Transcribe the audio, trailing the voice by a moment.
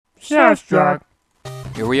SNESdrunk.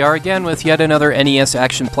 Here we are again with yet another NES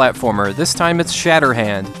action platformer. This time it's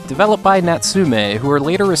Shatterhand, developed by Natsume, who are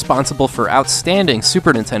later responsible for outstanding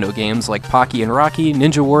Super Nintendo games like Pocky and Rocky,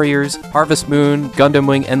 Ninja Warriors, Harvest Moon, Gundam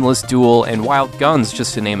Wing Endless Duel, and Wild Guns,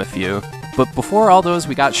 just to name a few. But before all those,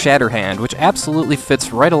 we got Shatterhand, which absolutely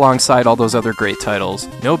fits right alongside all those other great titles.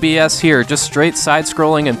 No BS here, just straight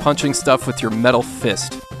side-scrolling and punching stuff with your metal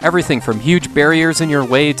fist. Everything from huge barriers in your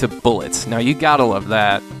way to bullets. Now you gotta love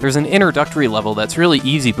that. There's an introductory level that's really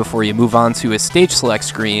easy before you move on to a stage select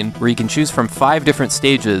screen where you can choose from 5 different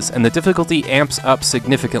stages, and the difficulty amps up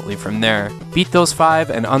significantly from there. Beat those 5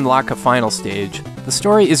 and unlock a final stage. The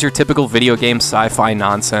story is your typical video game sci-fi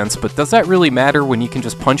nonsense, but does that really matter when you can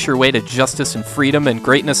just punch your way to justice and freedom and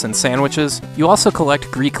greatness and sandwiches? You also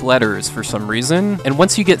collect Greek letters for some reason, and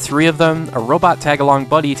once you get 3 of them, a robot tag-along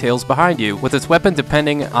buddy tails behind you, with its weapon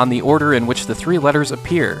depending on the order in which the 3 letters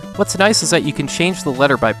appear. What's nice is that you can change the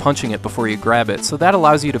letter by punching it before you grab it, so that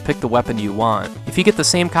allows you to pick the weapon you want. If you get the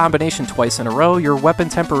same combination twice in a row, your weapon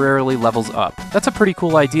temporarily levels up. That's a pretty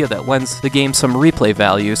cool idea that lends the game some replay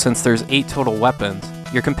value since there's 8 total weapons.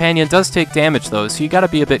 Your companion does take damage though, so you gotta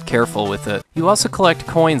be a bit careful with it. You also collect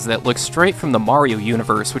coins that look straight from the Mario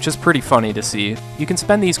universe, which is pretty funny to see. You can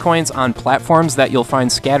spend these coins on platforms that you'll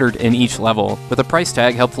find scattered in each level, with a price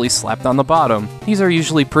tag helpfully slapped on the bottom. These are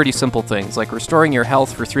usually pretty simple things, like restoring your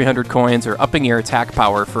health for 300 coins or upping your attack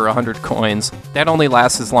power for 100 coins. That only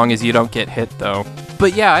lasts as long as you don't get hit though.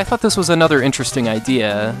 But yeah, I thought this was another interesting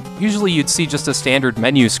idea. Usually you'd see just a standard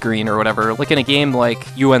menu screen or whatever, like in a game like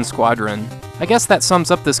UN Squadron. I guess that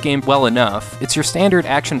sums up this game well enough. It's your standard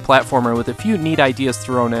action platformer with a few neat ideas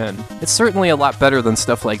thrown in. It's certainly a lot better than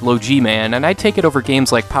stuff like Low G-Man, and I'd take it over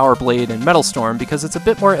games like Power Blade and Metal Storm because it's a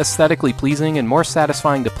bit more aesthetically pleasing and more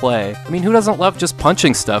satisfying to play. I mean, who doesn't love just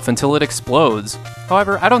punching stuff until it explodes?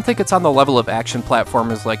 However, I don't think it's on the level of action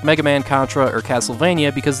platformers like Mega Man, Contra, or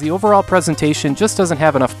Castlevania because the overall presentation just doesn't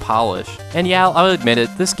have enough polish. And yeah, I'll admit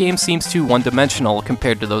it, this game seems too one-dimensional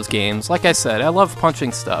compared to those games. Like I said, I love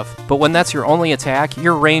punching stuff, but when that's your only attack,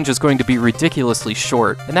 your range is going to be ridiculously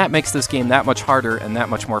short, and that makes this game that much harder and that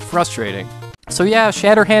much more frustrating. So yeah,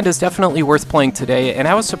 Shatterhand is definitely worth playing today, and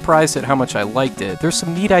I was surprised at how much I liked it. There's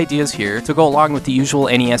some neat ideas here to go along with the usual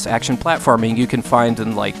NES action platforming you can find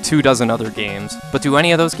in like 24 other games. But do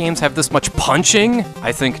any of those games have this much punching?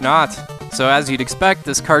 I think not. So as you'd expect,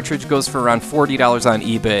 this cartridge goes for around $40 on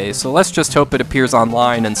eBay, so let's just hope it appears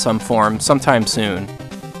online in some form sometime soon.